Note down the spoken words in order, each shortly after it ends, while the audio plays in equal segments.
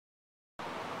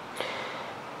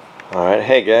Alright,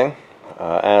 hey gang,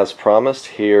 as promised,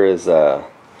 here is my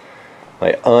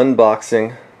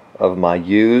unboxing of my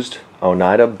used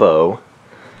Oneida bow,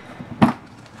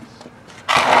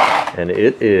 and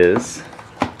it is,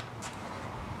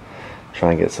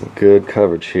 try and get some good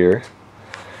coverage here,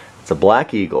 it's a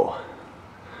Black Eagle,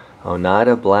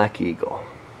 Oneida Black Eagle.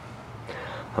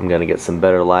 I'm going to get some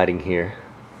better lighting here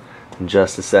in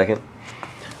just a second,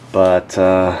 but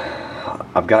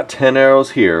I've got 10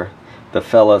 arrows here. The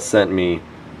fella sent me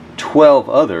 12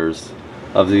 others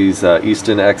of these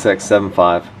Easton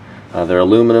XX75. They're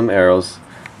aluminum arrows.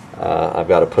 I've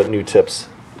got to put new tips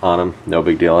on them. No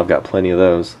big deal. I've got plenty of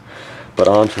those. But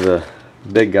on to the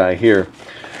big guy here.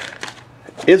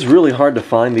 It's really hard to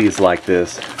find these like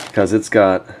this because it's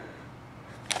got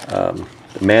the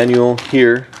manual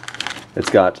here. It's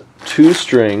got 2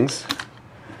 strings,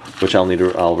 which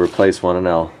I'll replace one, and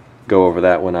I'll go over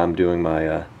that when I'm doing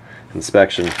my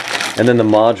inspection. And then the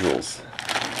modules.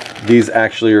 These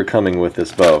actually are coming with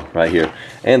this bow right here,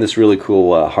 and this really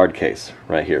cool hard case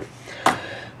right here.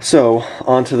 So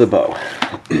onto the bow.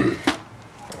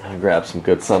 I'll grab some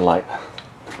good sunlight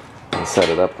and set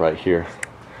it up right here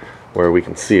where we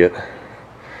can see it.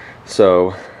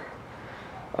 So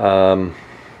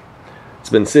it's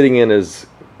been sitting in his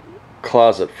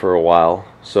closet for a while,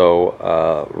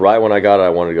 so right when I got it I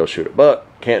wanted to go shoot it, but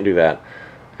can't do that.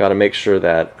 Got to make sure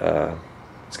that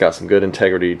it's got some good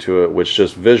integrity to it, which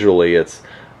just visually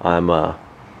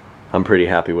I'm pretty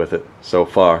happy with it so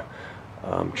far.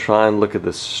 Try and look at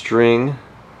the string.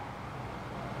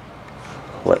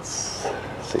 Let's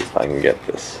see if I can get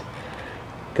this.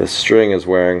 This string is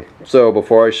wearing, so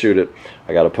before I shoot it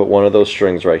I got to put one of those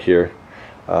strings right here.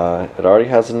 It already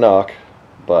has a knock,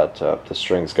 but the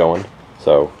string's going,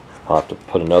 so I'll have to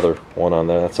put another one on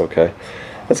there. That's okay.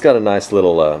 It's got a nice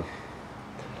little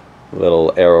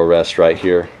arrow rest right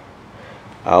here.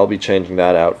 I'll be changing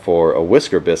that out for a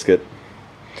whisker biscuit,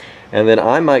 and then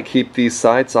I might keep these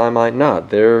sights, I might not.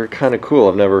 They're kind of cool.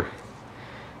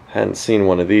 Hadn't seen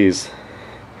one of these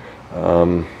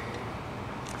in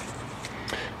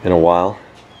a while.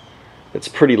 It's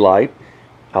pretty light.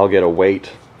 I'll get a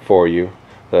weight for you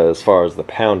as far as the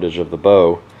poundage of the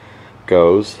bow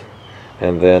goes,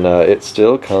 and then it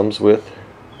still comes with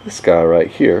this guy right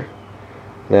here,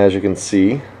 and as you can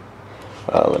see,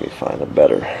 let me find a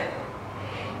better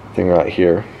thing right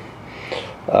here.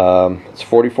 It's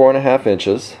 44.5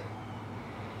 inches.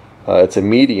 It's a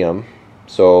medium,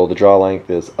 so the draw length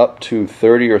is up to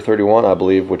 30 or 31, I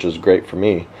believe, which is great for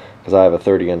me because I have a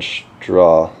 30-inch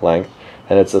draw length,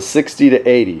 and it's a 60 to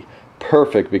 80.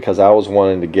 Perfect, because I was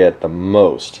wanting to get the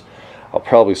most. I'll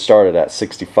probably start it at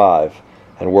 65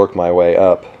 and work my way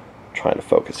up. I'm trying to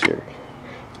focus here.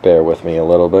 Bear with me a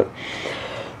little bit.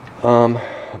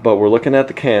 But we're looking at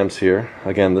the cams here.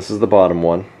 Again, this is the bottom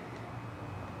one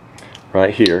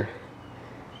right here,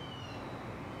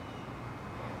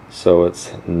 so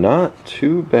it's not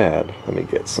too bad. Let me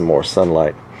get some more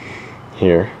sunlight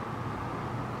here.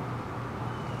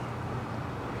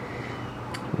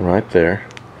 Right there.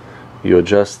 You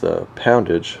adjust the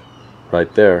poundage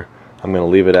right there. I'm going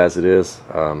to leave it as it is.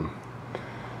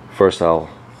 First I'll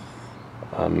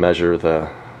measure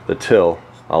the till.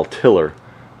 I'll tiller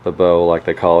the bow, like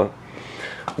they call it,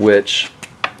 which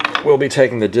we'll be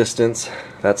taking the distance.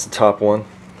 That's the top one,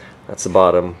 that's the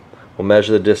bottom. We'll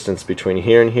measure the distance between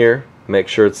here and here, make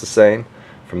sure it's the same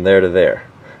from there to there.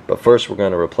 But first we're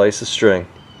going to replace the string,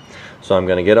 so I'm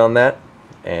going to get on that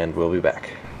and we'll be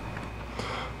back.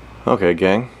 Okay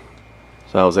gang,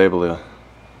 so I was able to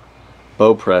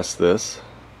bow press this.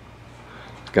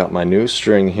 Got my new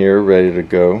string here ready to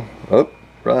go. Oh,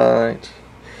 right,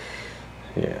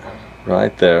 yeah,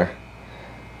 right there.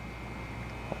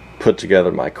 Put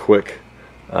together my quick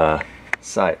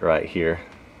sight right here.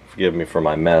 Forgive me for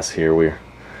my mess here. We're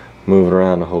moving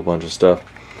around a whole bunch of stuff.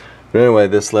 But anyway,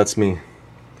 this lets me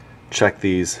check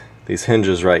these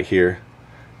hinges right here.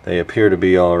 They appear to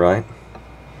be all right.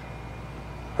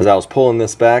 As I was pulling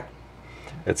this back,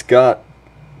 it's got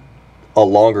a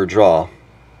longer draw.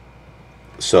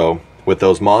 So with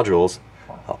those modules,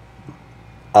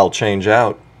 I'll change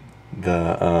out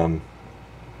the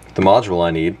module I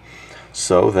need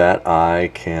so that I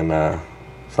can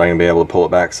be able to pull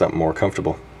it back something more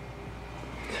comfortable.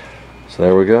 So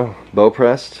there we go, bow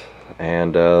pressed,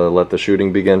 and let the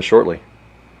shooting begin shortly.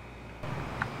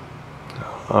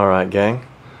 Alright gang,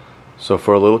 so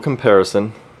for a little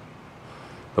comparison,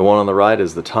 the one on the right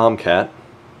is the Tomcat,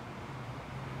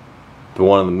 the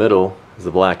one in the middle is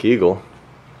the Black Eagle,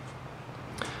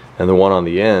 and the one on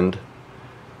the end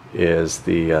is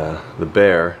the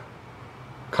Bear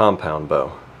compound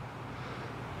bow.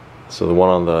 So the one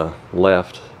on the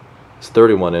left is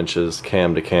 31 inches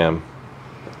cam to cam.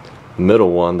 The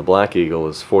middle one, the Black Eagle,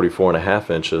 is 44.5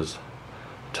 inches.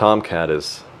 Tomcat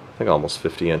is, I think, almost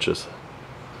 50 inches.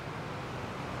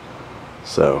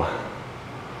 So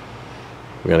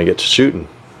we're gonna get to shooting.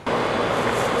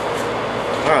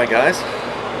 Alright guys,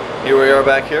 here we are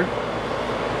back here.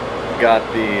 Got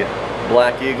the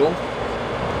Black Eagle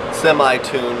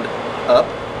semi-tuned up.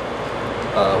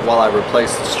 While I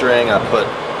replaced the string, I put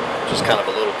just kind of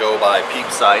a little go-by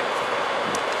peep sight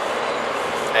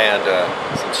and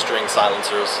some string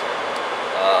silencers.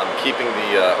 I'm keeping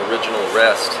the original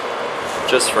rest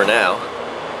just for now.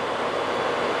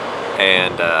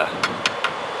 And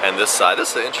this side,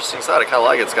 this is an interesting side. I kind of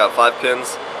like it. It's got 5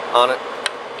 pins on it.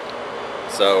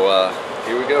 So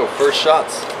here we go. First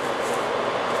shots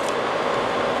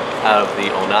out of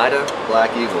the Oneida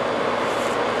Black Eagle.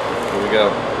 Here we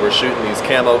go. We're shooting these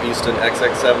camo Easton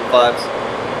XX75s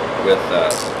with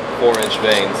 4-inch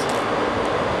vanes.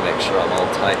 Make sure I'm all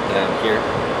tight down here.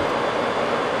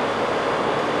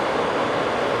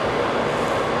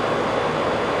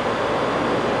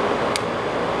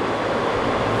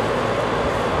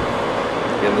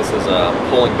 Again, this is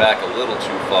pulling back a little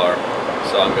too far,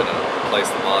 so I'm going to replace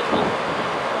the module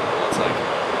once I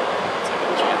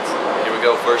get a chance. Here we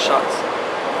go, first shots.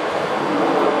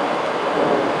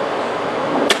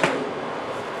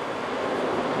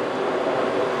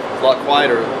 It's a lot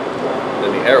quieter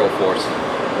than the Aero Force.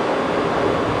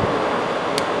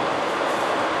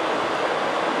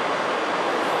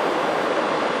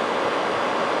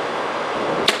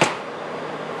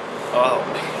 Oh,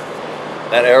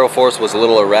 that Aero Force was a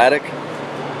little erratic.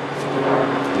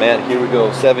 Man, here we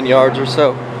go, 7 yards or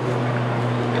so.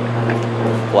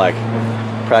 Like,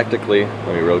 practically,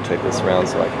 let me rotate this around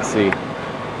so I can see.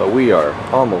 But we are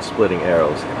almost splitting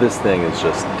arrows. This thing is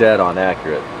just dead on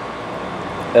accurate.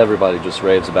 Everybody just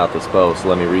raves about this bow, so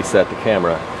let me reset the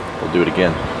camera. We'll do it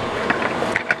again.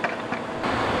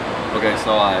 Okay,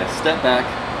 so I step back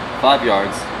 5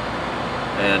 yards,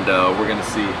 and we're gonna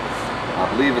see, I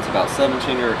believe it's about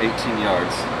 17 or 18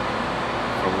 yards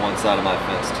from one side of my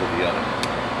fence to the other.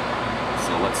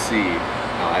 So let's see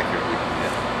how accurate we can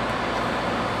get.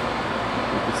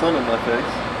 With the sun in my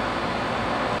face.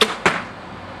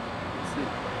 Let's see.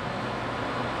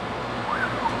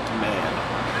 Man.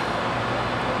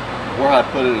 Where I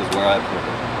put it is where I put it.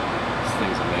 This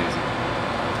thing's amazing.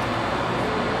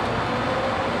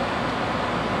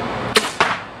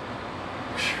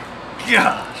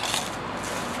 Gosh.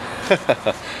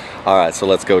 Alright, so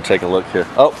let's go take a look here.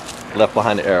 Oh, left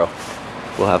behind the arrow.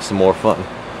 We'll have some more fun.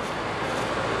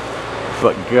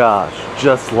 But gosh,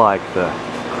 just like the...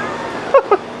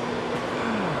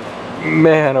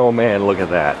 Man, oh man, look at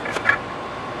that.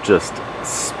 Just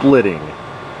splitting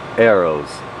arrows.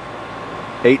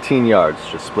 18 yards,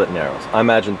 just splitting arrows. I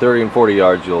imagine 30 and 40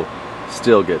 yards you'll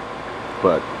still get,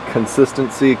 but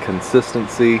consistency,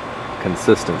 consistency,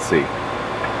 consistency.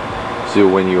 So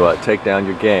when you take down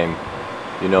your game,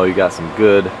 you know you got some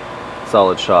good,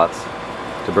 solid shots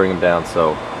to bring them down.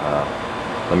 So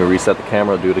let me reset the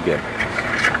camera, do it again.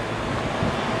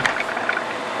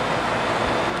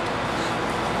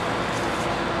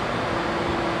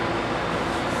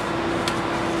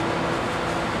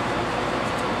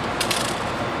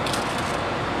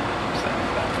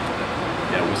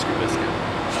 Yeah, whisker biscuit.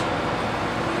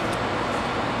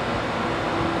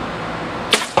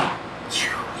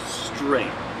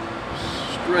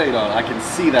 Straight on. I can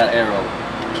see that arrow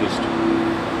just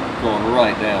going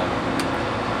right down.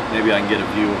 Maybe I can get a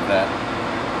view of that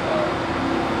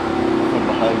from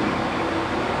behind me.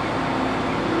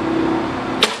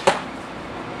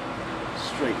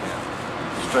 Straight down.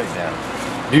 Straight down.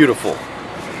 Beautiful.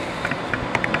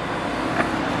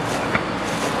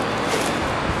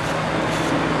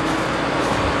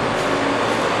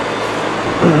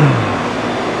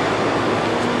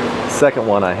 Second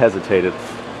one I hesitated,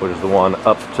 which is the one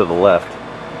up to the left,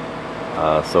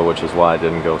 so which is why I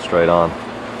didn't go straight on.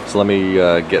 So let me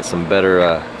get some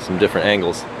better, some different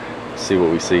angles, see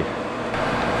what we see.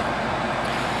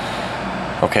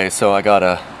 Okay, so I got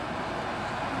a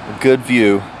good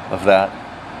view of that.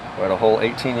 We're at a whole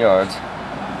 18 yards.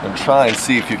 And try and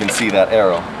see if you can see that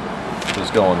arrow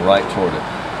just going right toward it.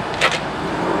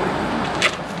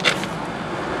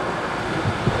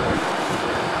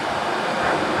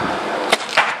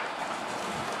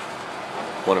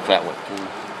 What if that went through?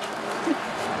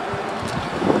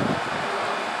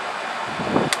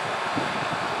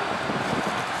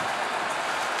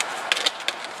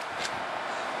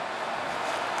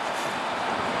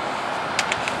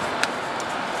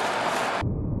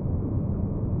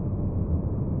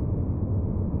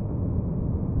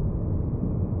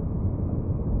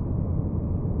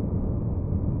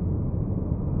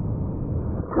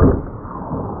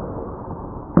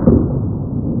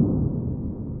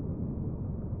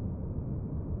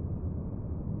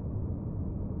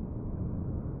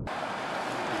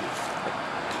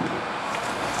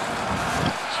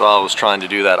 So I was trying to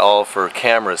do that all for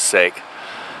camera's sake.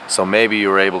 So maybe you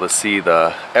were able to see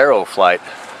the arrow flight.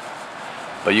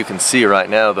 But you can see right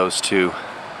now those two,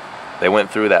 they went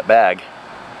through that bag.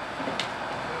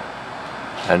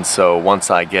 And so once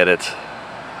I get it,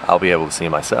 I'll be able to see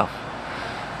myself.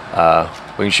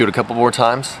 We can shoot a couple more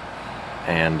times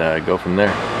and go from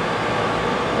there.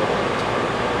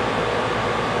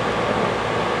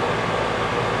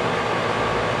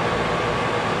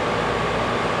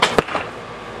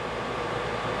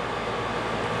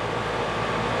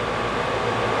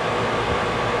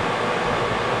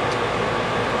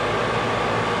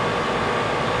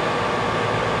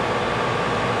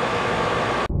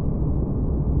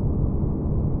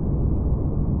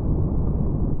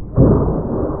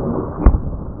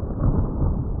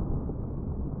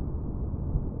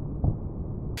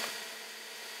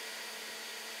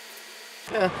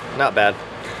 Yeah, not bad.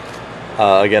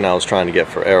 Again, I was trying to get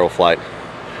for arrow flight.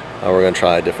 We're going to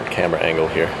try a different camera angle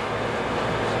here.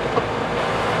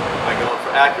 I'm going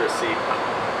for accuracy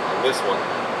on this one.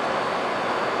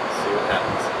 Let's see what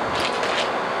happens.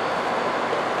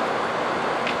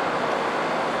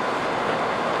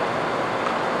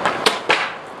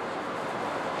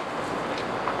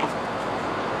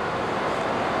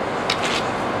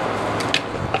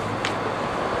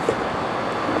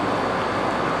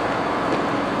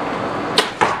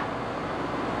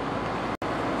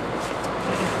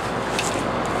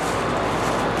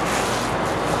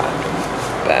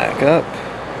 Back up,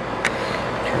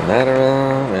 turn that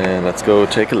around, and let's go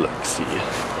take a look. See,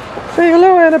 say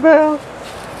hello, Annabelle.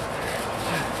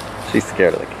 She's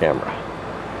scared of the camera.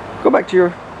 Go back to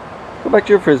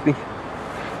your frisbee.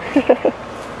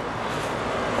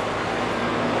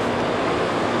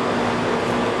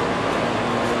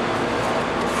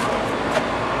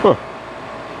 Huh?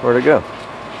 Where'd it go?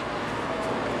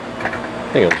 I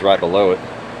think it was right below it.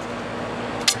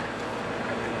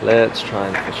 Let's try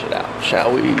and fish it out,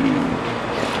 shall we? Yeah,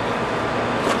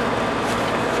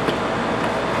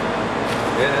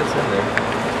 it's in there.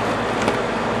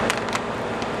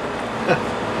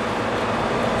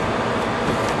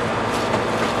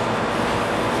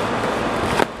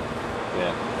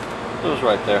 Yeah, it was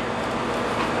right there.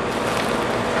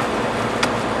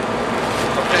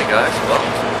 Okay, guys, well,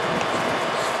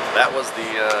 that was the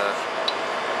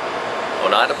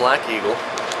Oneida Black Eagle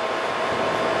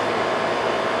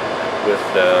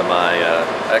with my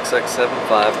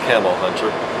XX75 Camo Hunter.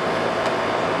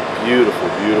 Beautiful,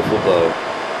 beautiful bow.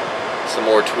 Some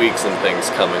more tweaks and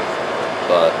things coming,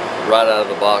 but right out of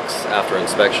the box after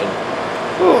inspection,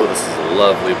 oh, this is a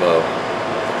lovely bow.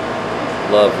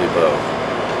 Lovely bow.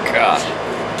 Gosh,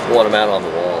 I want them out on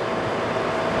the wall.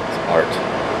 It's art.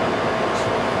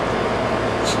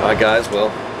 Alright guys, well,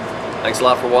 thanks a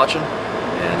lot for watching,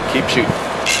 and keep shooting.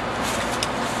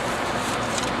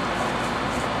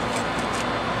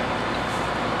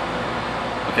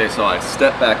 Okay, so I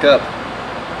step back,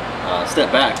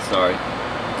 sorry.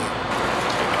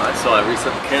 Alright, so I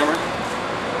reset the camera,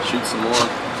 shoot some more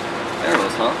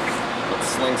arrows, huh? Let's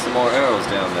sling some more arrows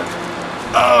down there.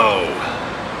 Oh!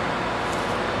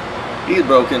 He's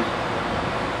broken.